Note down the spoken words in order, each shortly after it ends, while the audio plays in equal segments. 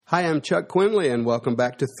Hi, I'm Chuck Quinley, and welcome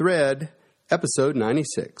back to Thread, episode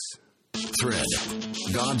 96. Thread,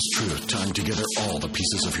 God's truth tying together all the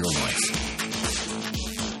pieces of your life.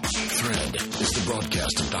 Thread is the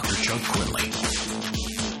broadcast of Dr. Chuck Quinley.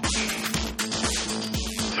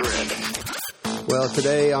 Thread. Well,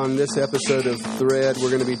 today on this episode of Thread, we're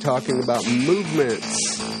going to be talking about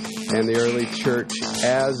movements and the early church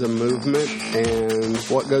as a movement and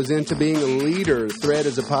what goes into being a leader. Thread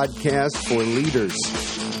is a podcast for leaders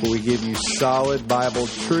where we give you solid Bible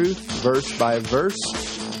truth, verse by verse,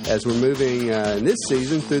 as we're moving in this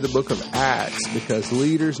season through the book of Acts, because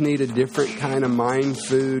leaders need a different kind of mind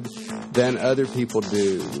food than other people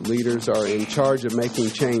do. Leaders are in charge of making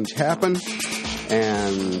change happen,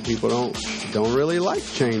 and people don't really like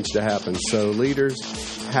change to happen. So leaders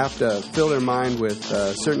have to fill their mind with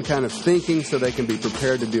certain kind of thinking so they can be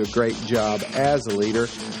prepared to do a great job as a leader,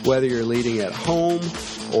 whether you're leading at home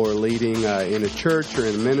or leading in a church or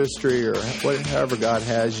in a ministry or however God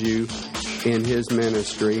has you in His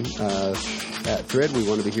ministry. At Thread, we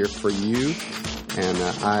want to be here for you. And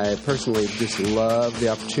I personally just love the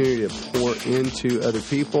opportunity to pour into other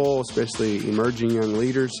people, especially emerging young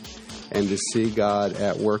leaders, and to see God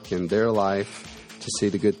at work in their life, to see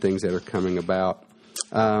the good things that are coming about.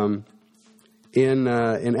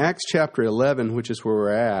 In Acts chapter 11, which is where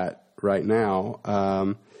we're at right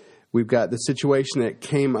now, we've got the situation that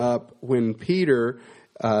came up when Peter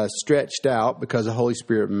stretched out because the Holy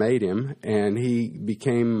Spirit made him, and he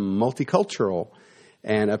became multicultural.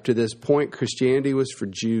 And up to this point, Christianity was for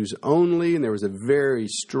Jews only, and there was a very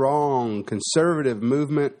strong conservative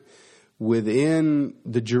movement within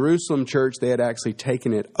the Jerusalem church. They had actually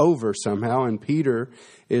taken it over somehow, and Peter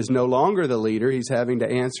is no longer the leader. He's having to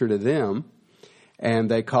answer to them. And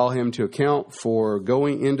they call him to account for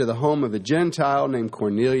going into the home of a Gentile named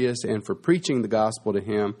Cornelius and for preaching the gospel to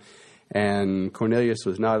him. And Cornelius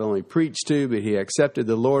was not only preached to, but he accepted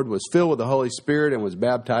the Lord, was filled with the Holy Spirit, and was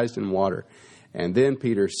baptized in water. And then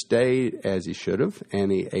Peter stayed as he should have,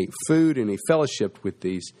 and he ate food, and he fellowshiped with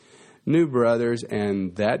these new brothers,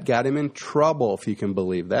 and that got him in trouble, if you can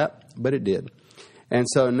believe that, but it did. And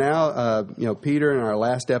so now, Peter in our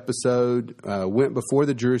last episode went before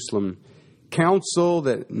the Jerusalem council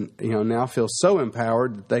that now feels so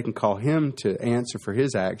empowered that they can call him to answer for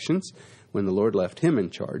his actions when the Lord left him in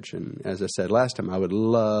charge. And as I said last time, I would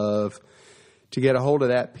love to get a hold of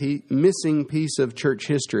that missing piece of church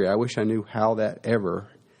history. I wish I knew how that ever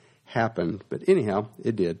happened, but anyhow,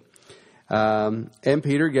 it did. And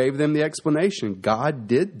Peter gave them the explanation. God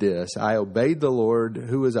did this. I obeyed the Lord.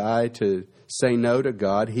 Who was I to say no to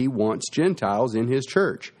God? He wants Gentiles in His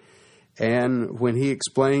church. And when he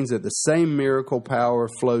explains that the same miracle power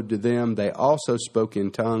flowed to them, they also spoke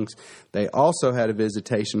in tongues. They also had a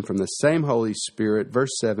visitation from the same Holy Spirit.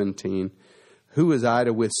 Verse 17, who was I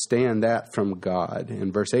to withstand that from God?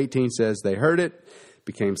 And verse 18 says, they heard it,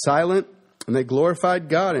 became silent, and they glorified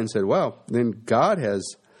God and said, well, then God has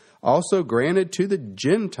also granted to the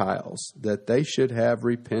Gentiles that they should have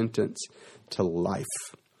repentance to life.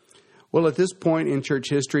 Well, at this point in church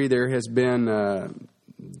history, there have been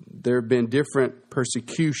different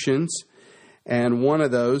persecutions, and one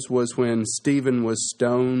of those was when Stephen was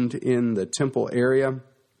stoned in the temple area,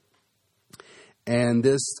 and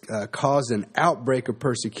this caused an outbreak of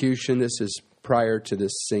persecution. This is prior to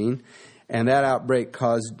this scene, and that outbreak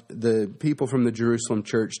caused the people from the Jerusalem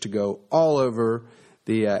church to go all over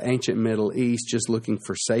the ancient Middle East just looking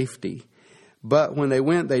for safety. But when they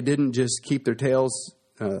went, they didn't just keep their tails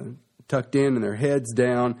tucked in and their heads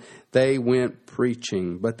down. They went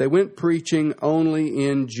preaching. But they went preaching only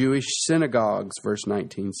in Jewish synagogues, verse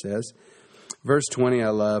 19 says. Verse 20 I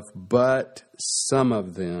love, but some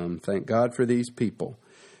of them, thank God for these people,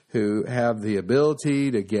 who have the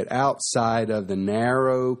ability to get outside of the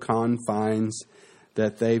narrow confines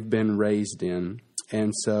that they've been raised in.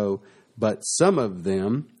 And so, but some of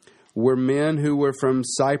them were men who were from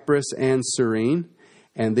Cyprus and Cyrene,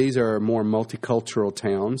 and these are more multicultural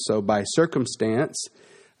towns. So by circumstance,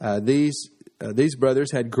 these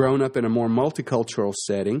brothers had grown up in a more multicultural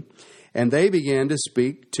setting, and they began to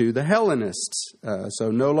speak to the Hellenists.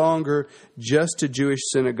 So no longer just to Jewish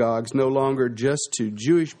synagogues, no longer just to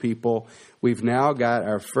Jewish people. We've now got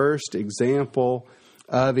our first example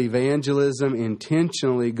of evangelism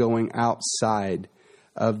intentionally going outside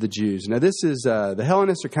of the Jews. Now this is, the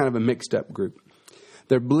Hellenists are kind of a mixed up group.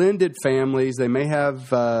 They're blended families. They may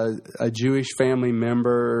have a Jewish family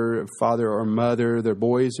member, father or mother. Their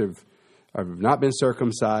boys have not been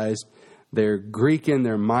circumcised. They're Greek in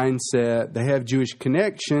their mindset. They have Jewish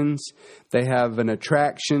connections. They have an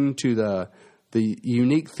attraction to the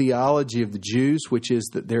unique theology of the Jews, which is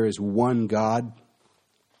that there is one God.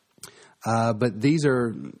 But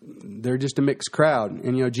they're just a mixed crowd.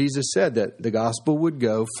 And, Jesus said that the gospel would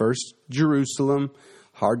go first Jerusalem,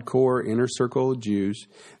 hardcore inner circle of Jews,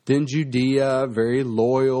 then Judea, very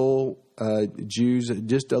loyal Jews,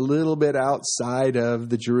 just a little bit outside of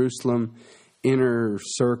the Jerusalem inner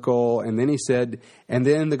circle. And then he said, and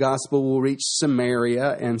then the gospel will reach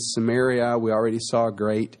Samaria. And Samaria, we already saw a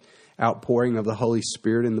great outpouring of the Holy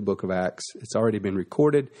Spirit in the book of Acts. It's already been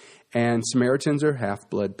recorded. And Samaritans are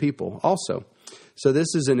half-blood people also. So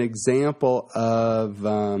this is an example of,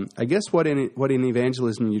 I guess, what in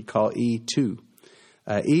evangelism you'd call E2.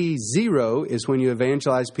 E0 is when you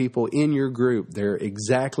evangelize people in your group. They're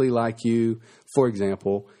exactly like you. For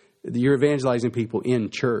example, you're evangelizing people in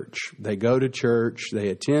church. They go to church, they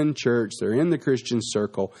attend church, they're in the Christian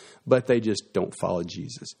circle, but they just don't follow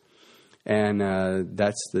Jesus. And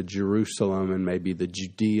that's the Jerusalem and maybe the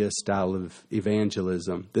Judea style of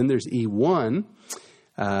evangelism. Then there's E1,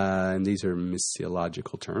 and these are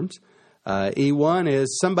missiological terms. E1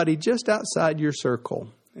 is somebody just outside your circle,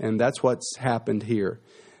 and that's what's happened here.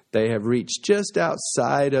 They have reached just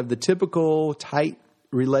outside of the typical tight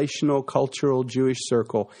relational, cultural Jewish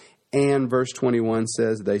circle, and verse 21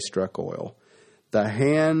 says they struck oil. The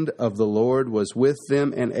hand of the Lord was with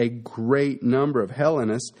them, and a great number of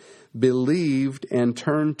Hellenists believed and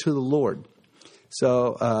turned to the Lord.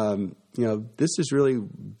 So, this is really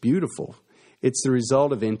beautiful. It's the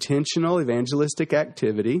result of intentional evangelistic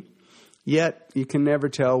activity, yet you can never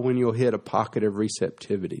tell when you'll hit a pocket of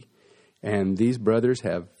receptivity. And these brothers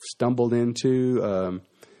have stumbled into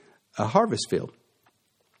a harvest field.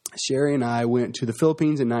 Sherry and I went to the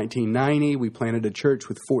Philippines in 1990. We planted a church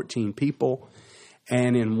with 14 people.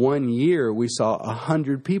 And in 1 year, we saw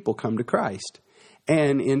 100 people come to Christ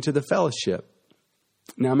and into the fellowship.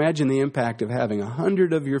 Now imagine the impact of having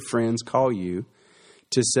 100 of your friends call you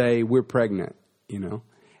to say, we're pregnant,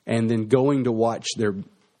 and then going to watch their,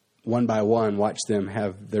 one by one, watch them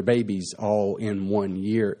have their babies all in 1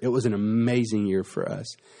 year. It was an amazing year for us.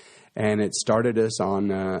 And it started us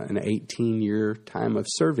on an 18-year time of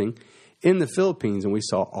serving in the Philippines, and we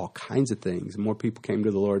saw all kinds of things. More people came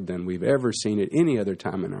to the Lord than we've ever seen at any other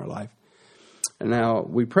time in our life. And now,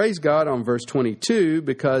 we praise God on verse 22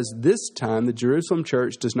 because this time the Jerusalem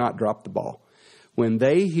church does not drop the ball. When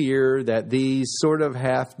they hear that these sort of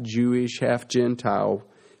half-Jewish, half-Gentile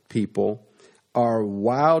people are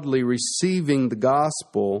wildly receiving the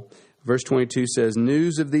gospel, verse 22 says,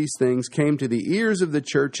 news of these things came to the ears of the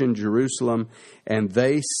church in Jerusalem, and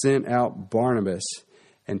they sent out Barnabas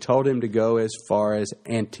and told him to go as far as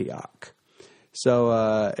Antioch.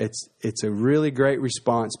 So it's a really great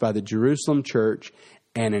response by the Jerusalem church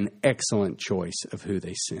and an excellent choice of who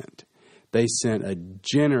they sent. They sent a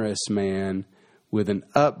generous man with an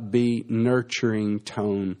upbeat, nurturing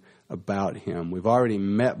tone about him. We've already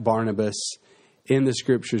met Barnabas in the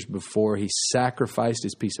scriptures before. He sacrificed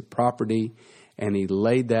his piece of property and he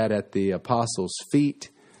laid that at the apostles' feet,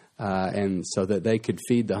 and so that they could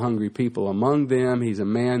feed the hungry people among them. He's a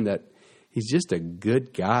man that he's just a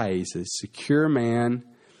good guy. He's a secure man,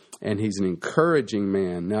 and he's an encouraging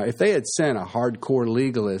man. Now, if they had sent a hardcore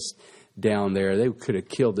legalist down there, they could have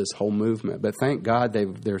killed this whole movement. But thank God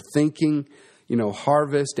they're thinking,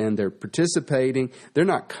 harvest, and they're participating. They're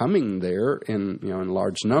not coming there in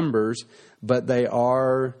large numbers, but they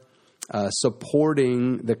are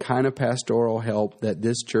supporting the kind of pastoral help that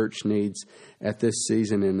this church needs at this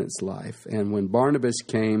season in its life. And when Barnabas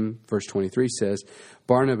came, verse 23 says,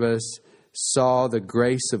 Barnabas saw the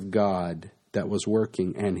grace of God that was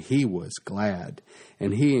working, and he was glad.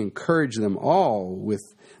 And he encouraged them all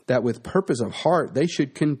with purpose of heart they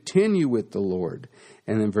should continue with the Lord.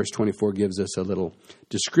 And then verse 24 gives us a little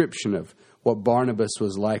description of what Barnabas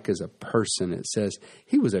was like as a person. It says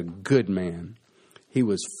he was a good man. He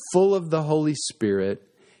was full of the Holy Spirit,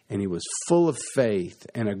 and he was full of faith,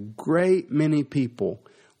 and a great many people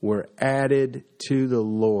were added to the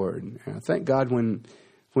Lord. And thank God when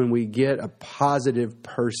we get a positive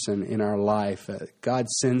person in our life, God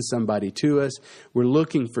sends somebody to us. We're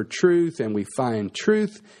looking for truth, and we find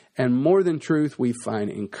truth. And more than truth, we find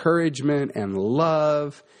encouragement and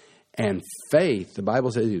love and faith. The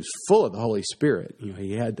Bible says he was full of the Holy Spirit.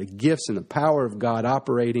 He had the gifts and the power of God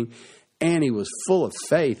operating, and he was full of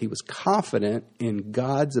faith. He was confident in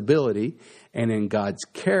God's ability and in God's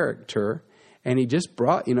character. And he just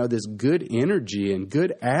brought, this good energy and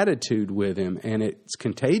good attitude with him. And it's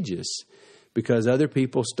contagious because other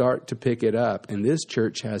people start to pick it up. And this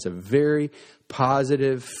church has a very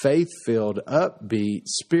positive, faith-filled, upbeat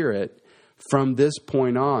spirit from this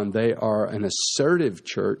point on. They are an assertive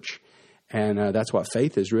church. And that's what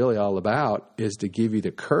faith is really all about, is to give you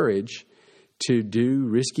the courage to do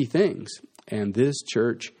risky things. And this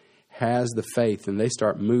church has the faith, and they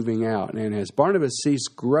start moving out. And as Barnabas sees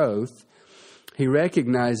growth, he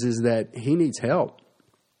recognizes that he needs help,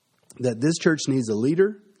 that this church needs a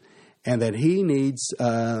leader, and that he needs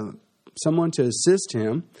someone to assist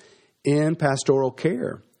him in pastoral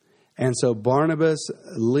care. And so Barnabas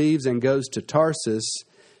leaves and goes to Tarsus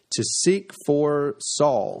to seek for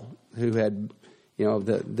Saul, who had,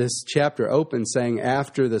 this chapter opens saying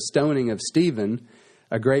after the stoning of Stephen,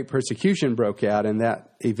 a great persecution broke out, and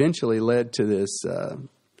that eventually led to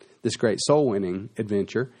this great soul-winning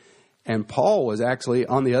adventure. And Paul was actually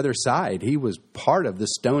on the other side. He was part of the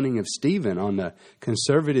stoning of Stephen on the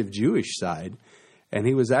conservative Jewish side. And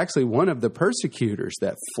he was actually one of the persecutors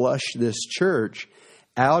that flushed this church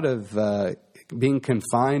out of being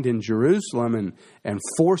confined in Jerusalem and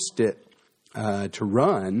forced it to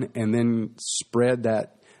run, and then spread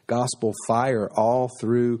that gospel fire all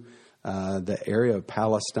through the area of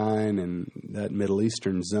Palestine and that Middle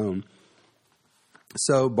Eastern zone.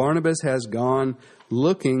 So Barnabas has gone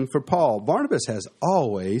looking for Paul. Barnabas has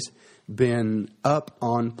always been up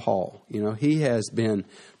on Paul. He has been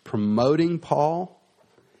promoting Paul.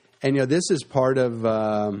 And this is part of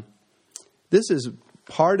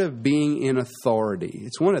being in authority.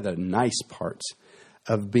 It's one of the nice parts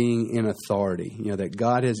of being in authority. That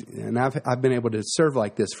God has, and I've been able to serve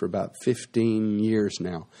like this for about 15 years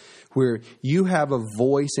now, where you have a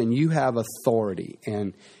voice and you have authority,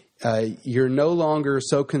 and you're no longer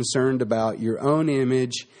so concerned about your own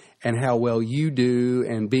image and how well you do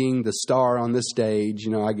and being the star on the stage.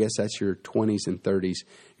 I guess that's your 20s and 30s.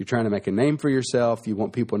 You're trying to make a name for yourself. You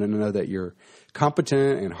want people to know that you're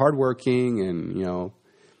competent and hardworking, and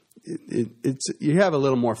you have a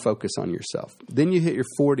little more focus on yourself. Then you hit your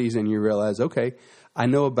 40s and you realize, okay, I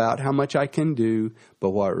know about how much I can do,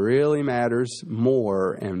 but what really matters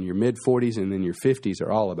more, and your mid-40s and then your 50s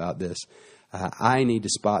are all about this. I need to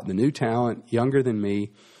spot the new talent, younger than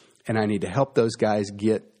me, and I need to help those guys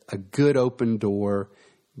get a good open door,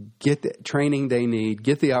 get the training they need,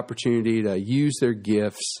 get the opportunity to use their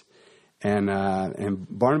gifts. And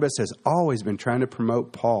Barnabas has always been trying to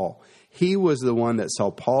promote Paul. He was the one that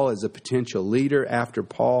saw Paul as a potential leader after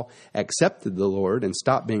Paul accepted the Lord and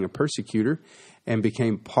stopped being a persecutor and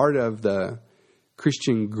became part of the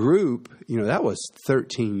Christian group. That was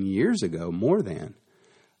 13 years ago, more than.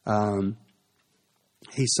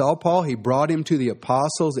 He saw Paul. He brought him to the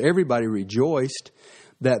apostles. Everybody rejoiced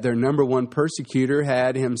that their number one persecutor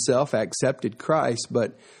had himself accepted Christ.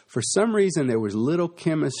 But for some reason, there was little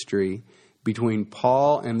chemistry between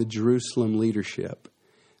Paul and the Jerusalem leadership.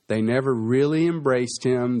 They never really embraced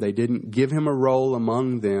him. They didn't give him a role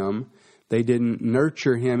among them. They didn't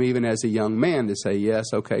nurture him even as a young man to say, yes,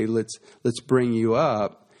 okay, let's bring you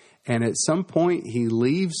up. And at some point, he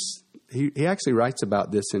leaves. He actually writes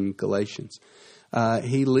about this in Galatians.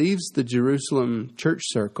 He leaves the Jerusalem church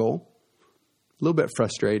circle, a little bit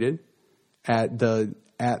frustrated at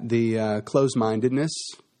the closed-mindedness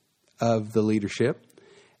of the leadership,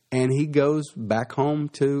 and he goes back home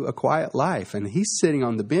to a quiet life. And he's sitting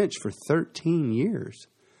on the bench for 13 years.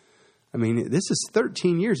 I mean, this is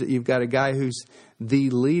 13 years that you've got a guy who's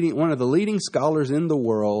one of the leading scholars in the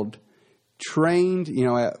world, trained,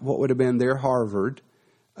 at what would have been their Harvard,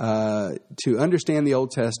 to understand the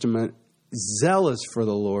Old Testament, zealous for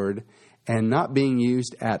the Lord, and not being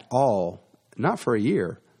used at all, not for a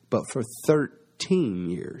year, but for 13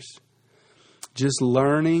 years. Just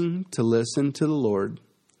learning to listen to the Lord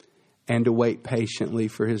and to wait patiently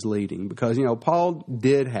for his leading. Because, Paul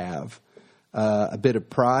did have a bit of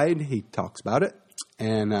pride. He talks about it.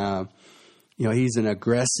 And, he's an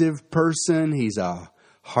aggressive person. He's a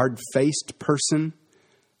hard-faced person.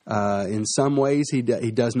 In some ways, he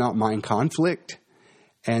does not mind conflict.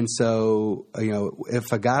 And so,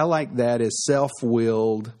 if a guy like that is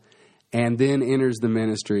self-willed and then enters the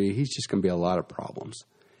ministry, he's just going to be a lot of problems.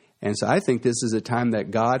 And so I think this is a time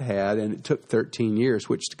that God had, and it took 13 years,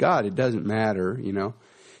 which to God, it doesn't matter,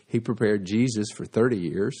 He prepared Jesus for 30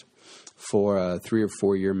 years for a 3 or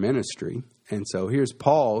 4 year ministry. And so here's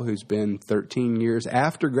Paul, who's been 13 years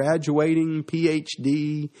after graduating,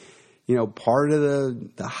 PhD, part of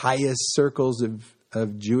the highest circles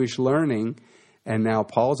of Jewish learning. And now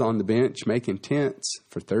Paul's on the bench making tents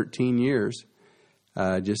for 13 years,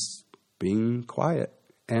 just being quiet.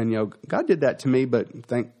 And, God did that to me, but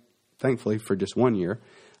thankfully for just 1 year.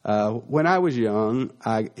 When I was young,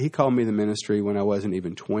 he called me to the ministry when I wasn't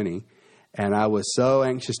even 20. And I was so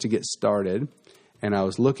anxious to get started. And I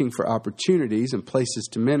was looking for opportunities and places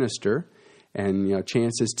to minister and,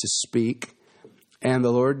 chances to speak. And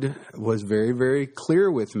the Lord was very, very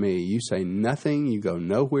clear with me. You say nothing, you go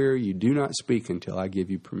nowhere, you do not speak until I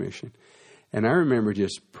give you permission. And I remember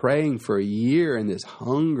just praying for a year and this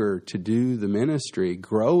hunger to do the ministry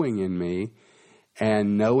growing in me,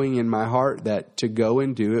 and knowing in my heart that to go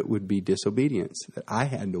and do it would be disobedience, that I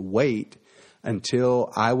had to wait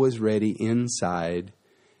until I was ready inside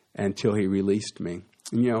until he released me.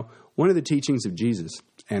 And, you know, one of the teachings of Jesus,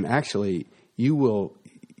 and actually you will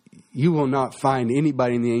not find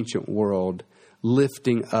anybody in the ancient world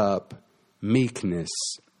lifting up meekness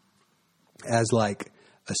as like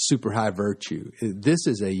a super high virtue. This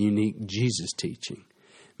is a unique Jesus teaching.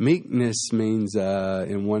 Meekness means,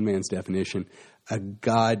 in one man's definition, a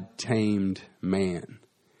God-tamed man.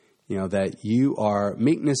 You know, that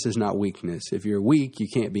meekness is not weakness. If you're weak, you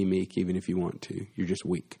can't be meek even if you want to. You're just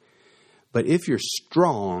weak. But if you're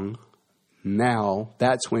strong, now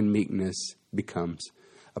that's when meekness becomes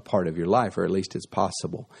a part of your life, or at least it's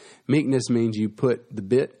possible. Meekness means you put the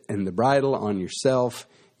bit and the bridle on yourself,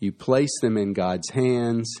 you place them in God's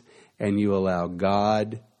hands, and you allow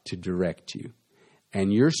God to direct you.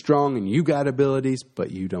 And you're strong and you got abilities,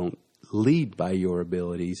 but you don't lead by your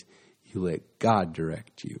abilities. You let God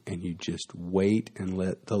direct you, and you just wait and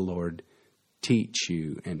let the Lord teach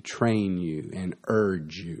you and train you and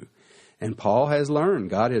urge you. And Paul has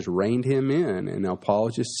learned. God has reined him in. And now Paul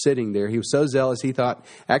is just sitting there. He was so zealous, he thought,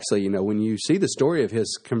 actually, you know, when you see the story of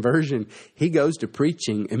his conversion, he goes to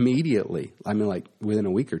preaching immediately. I mean, like within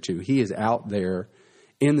a week or two. He is out there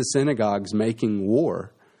in the synagogues making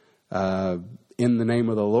war in the name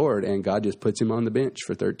of the Lord. And God just puts him on the bench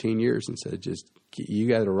for 13 years and said, you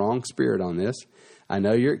got a wrong spirit on this. I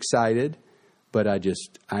know you're excited, but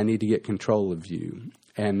I need to get control of you.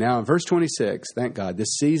 And now in verse 26, thank God,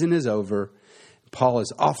 this season is over. Paul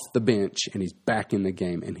is off the bench and he's back in the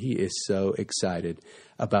game. And he is so excited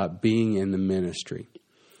about being in the ministry.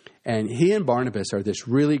 And he and Barnabas are this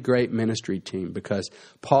really great ministry team because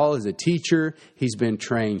Paul is a teacher. He's been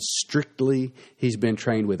trained strictly. He's been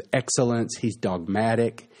trained with excellence. He's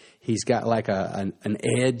dogmatic. He's got like an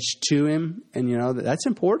edge to him. And, you know, that's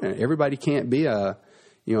important. Everybody can't be a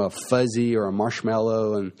fuzzy or a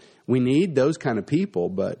marshmallow. And we need those kind of people,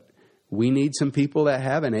 but we need some people that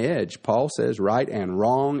have an edge. Paul says right and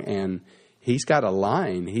wrong, and he's got a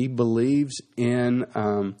line. He believes in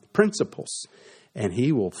principles, and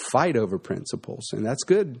he will fight over principles. And that's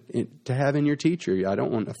good to have in your teacher. I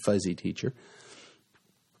don't want a fuzzy teacher.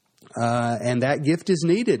 And that gift is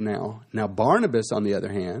needed now. Now, Barnabas, on the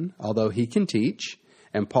other hand, although he can teach,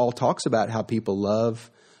 and Paul talks about how people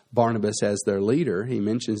love Barnabas as their leader. He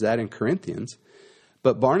mentions that in Corinthians.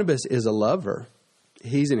 But Barnabas is a lover.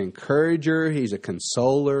 He's an encourager. He's a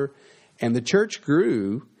consoler. And the church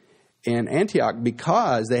grew in Antioch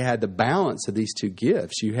because they had the balance of these two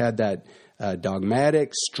gifts. You had that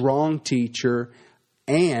dogmatic, strong teacher,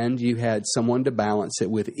 and you had someone to balance it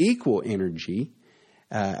with equal energy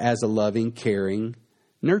as a loving, caring,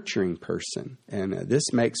 nurturing person. And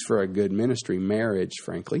this makes for a good ministry marriage,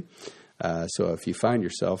 frankly. So if you find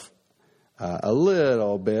yourself a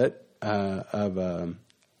little bit of a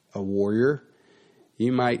warrior,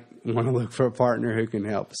 you might want to look for a partner who can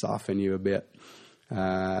help soften you a bit.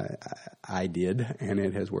 I did, and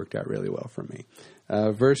it has worked out really well for me.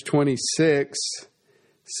 Verse 26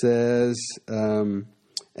 says, and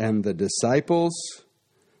the disciples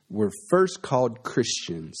were first called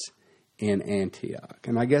Christians in Antioch.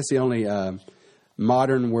 And I guess the only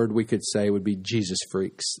modern word we could say would be Jesus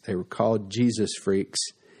freaks. They were called Jesus freaks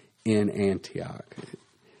in Antioch.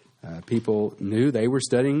 People knew they were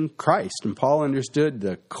studying Christ, and Paul understood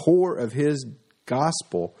the core of his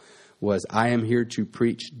gospel was, I am here to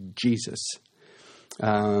preach Jesus.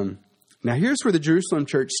 Now here's where the Jerusalem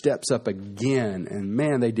church steps up again, and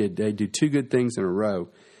man, they do two good things in a row.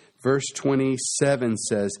 Verse 27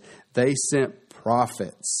 says, they sent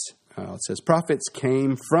prophets. It says, prophets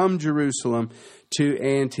came from Jerusalem to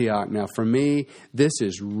Antioch. Now, for me, this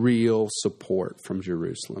is real support from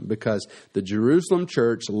Jerusalem because the Jerusalem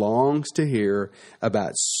church longs to hear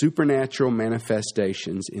about supernatural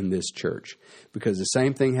manifestations in this church, because the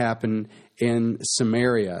same thing happened in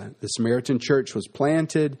Samaria. The Samaritan church was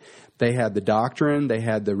planted. They had the doctrine. They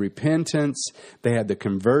had the repentance. They had the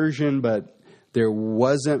conversion, but there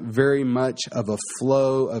wasn't very much of a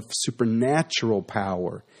flow of supernatural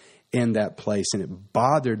power in that place, and it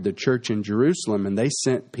bothered the church in Jerusalem, and they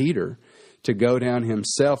sent Peter to go down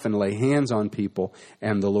himself and lay hands on people,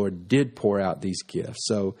 and the Lord did pour out these gifts.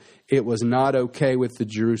 So it was not okay with the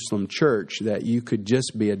Jerusalem church that you could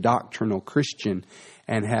just be a doctrinal Christian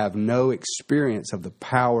and have no experience of the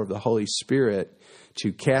power of the Holy Spirit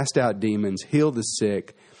to cast out demons, heal the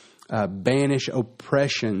sick, banish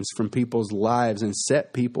oppressions from people's lives and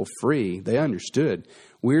set people free. They understood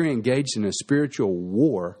we're engaged in a spiritual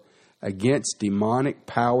war against demonic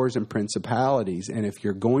powers and principalities. And if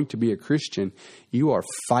you're going to be a Christian, you are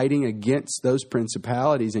fighting against those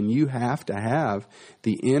principalities, and you have to have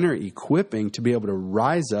the inner equipping to be able to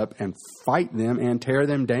rise up and fight them and tear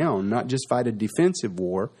them down, not just fight a defensive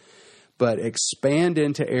war, but expand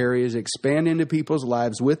into areas, expand into people's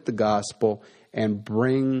lives with the gospel and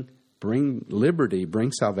bring liberty,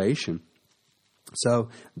 bring salvation. So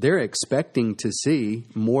they're expecting to see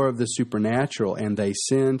more of the supernatural, and they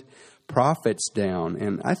send prophets down.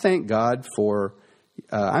 And I thank God for,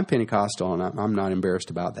 I'm Pentecostal, and I'm not embarrassed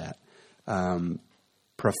about that.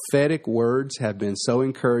 Prophetic words have been so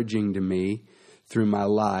encouraging to me through my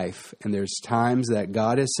life. And there's times that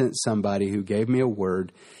God has sent somebody who gave me a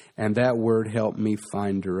word, and that word helped me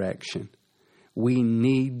find direction. We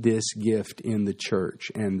need this gift in the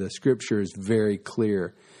church, and the Scripture is very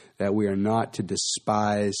clear that we are not to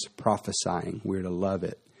despise prophesying. We're to love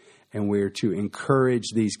it. And we're to encourage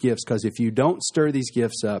these gifts, because if you don't stir these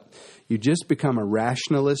gifts up, you just become a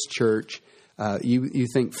rationalist church. You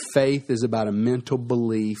think faith is about a mental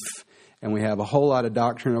belief, and we have a whole lot of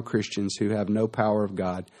doctrinal Christians who have no power of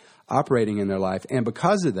God operating in their life. And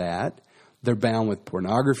because of that, they're bound with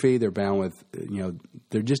pornography. They're bound with,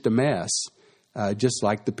 they're just a mess, just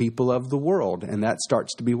like the people of the world. And that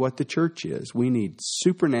starts to be what the church is. We need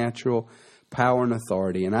supernatural power and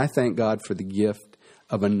authority. And I thank God for the gift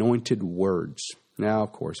of anointed words. Now,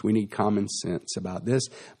 of course, we need common sense about this,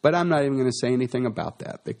 but I'm not even going to say anything about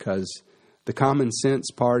that, because the common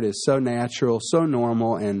sense part is so natural, so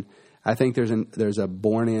normal, and I think there's a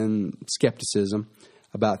born-in skepticism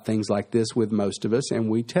about things like this with most of us, and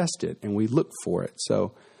we test it and we look for it.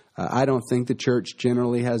 So I don't think the church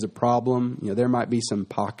generally has a problem. There might be some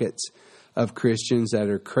pockets of Christians that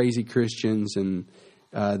are crazy Christians, and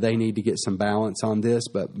they need to get some balance on this,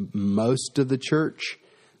 but most of the church,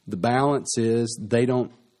 the balance is they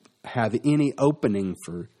don't have any opening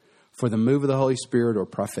for the move of the Holy Spirit or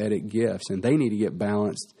prophetic gifts, and they need to get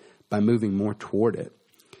balanced by moving more toward it.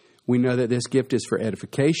 We know that this gift is for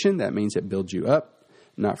edification. That means it builds you up,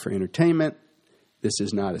 not for entertainment. This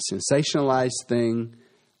is not a sensationalized thing.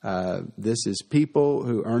 This is people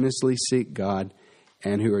who earnestly seek God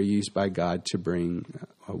and who are used by God to bring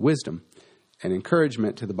wisdom and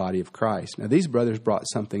encouragement to the body of Christ. Now, these brothers brought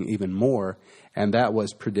something even more, and that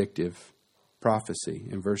was predictive prophecy.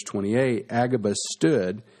 In verse 28, Agabus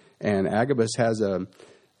stood, and Agabus has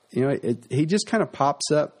he just kind of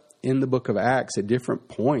pops up in the book of Acts at different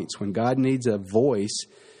points when God needs a voice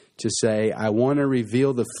to say, I want to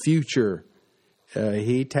reveal the future.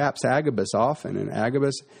 He taps Agabus often, and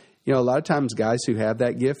Agabus, a lot of times guys who have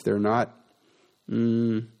that gift, they're not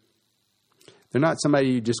somebody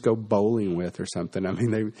you just go bowling with or something. I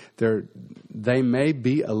mean, they may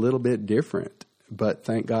be a little bit different, but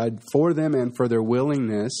thank God for them and for their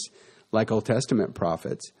willingness, like Old Testament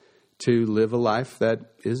prophets, to live a life that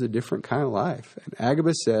is a different kind of life. And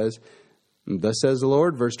Agabus says, thus says the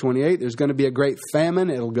Lord, verse 28, there's going to be a great famine.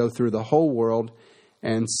 It'll go through the whole world.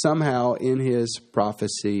 And somehow in his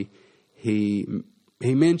prophecy, he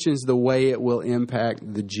mentions the way it will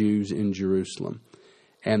impact the Jews in Jerusalem.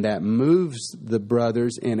 And that moves the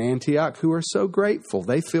brothers in Antioch, who are so grateful.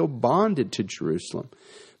 They feel bonded to Jerusalem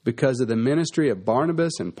because of the ministry of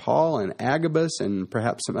Barnabas and Paul and Agabus and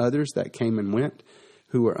perhaps some others that came and went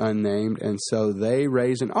who were unnamed. And so they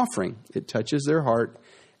raise an offering. It touches their heart,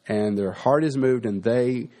 and their heart is moved, and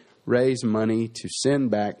they raise money to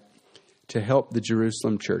send back to help the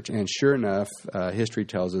Jerusalem church. And sure enough, history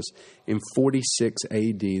tells us in 46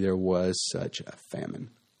 AD there was such a famine.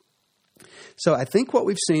 So I think what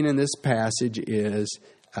we've seen in this passage is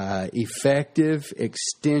effective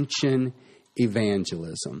extension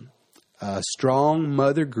evangelism. A strong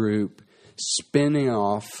mother group spinning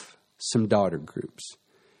off some daughter groups.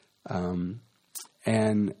 And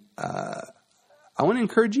I want to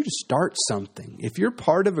encourage you to start something. If you're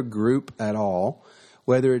part of a group at all,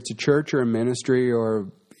 whether it's a church or a ministry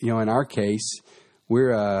or, in our case,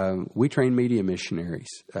 we train media missionaries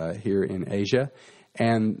here in Asia.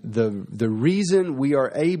 And the reason we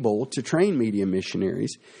are able to train media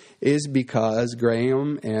missionaries is because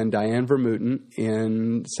Graham and Diane Vermooten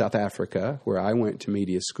in South Africa, where I went to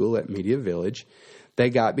media school at Media Village, they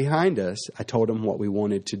got behind us. I told them what we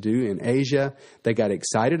wanted to do in Asia. They got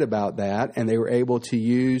excited about that, and they were able to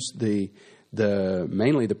use mainly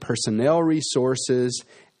the personnel resources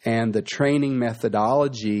and the training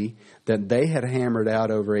methodology that they had hammered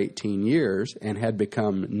out over 18 years and had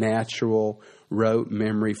become natural rote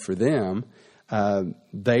memory for them.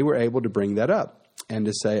 They were able to bring that up. and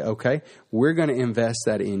to say, okay, we're going to invest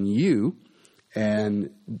that in you, and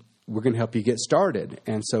we're going to help you get started.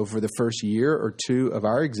 And so for the first year or two of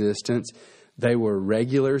our existence, they were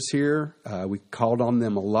regulars here. We called on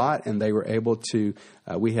them a lot, and they were able to,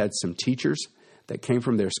 we had some teachers that came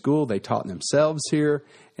from their school. They taught themselves here,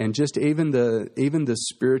 and just even the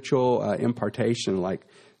spiritual impartation, like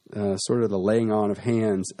sort of the laying on of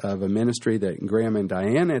hands of a ministry that Graham and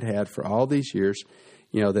Diane had for all these years,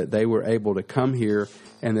 that they were able to come here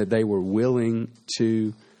and that they were willing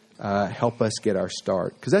to help us get our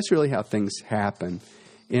start. Because that's really how things happen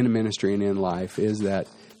in ministry and in life, is that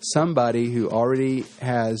somebody who already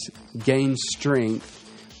has gained strength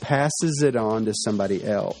passes it on to somebody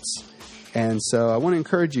else. And so I want to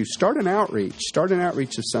encourage you, start an outreach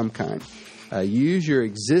of some kind. Use your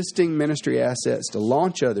existing ministry assets to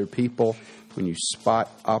launch other people when you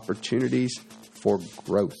spot opportunities for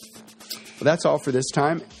growth. Well, that's all for this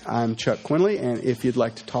time. I'm Chuck Quinley, and if you'd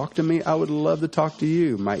like to talk to me, I would love to talk to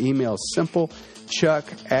you. My email is simple,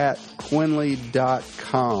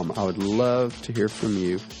 chuck@quinley.com. I would love to hear from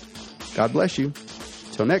you. God bless you.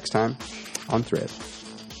 Till next time, on Thread.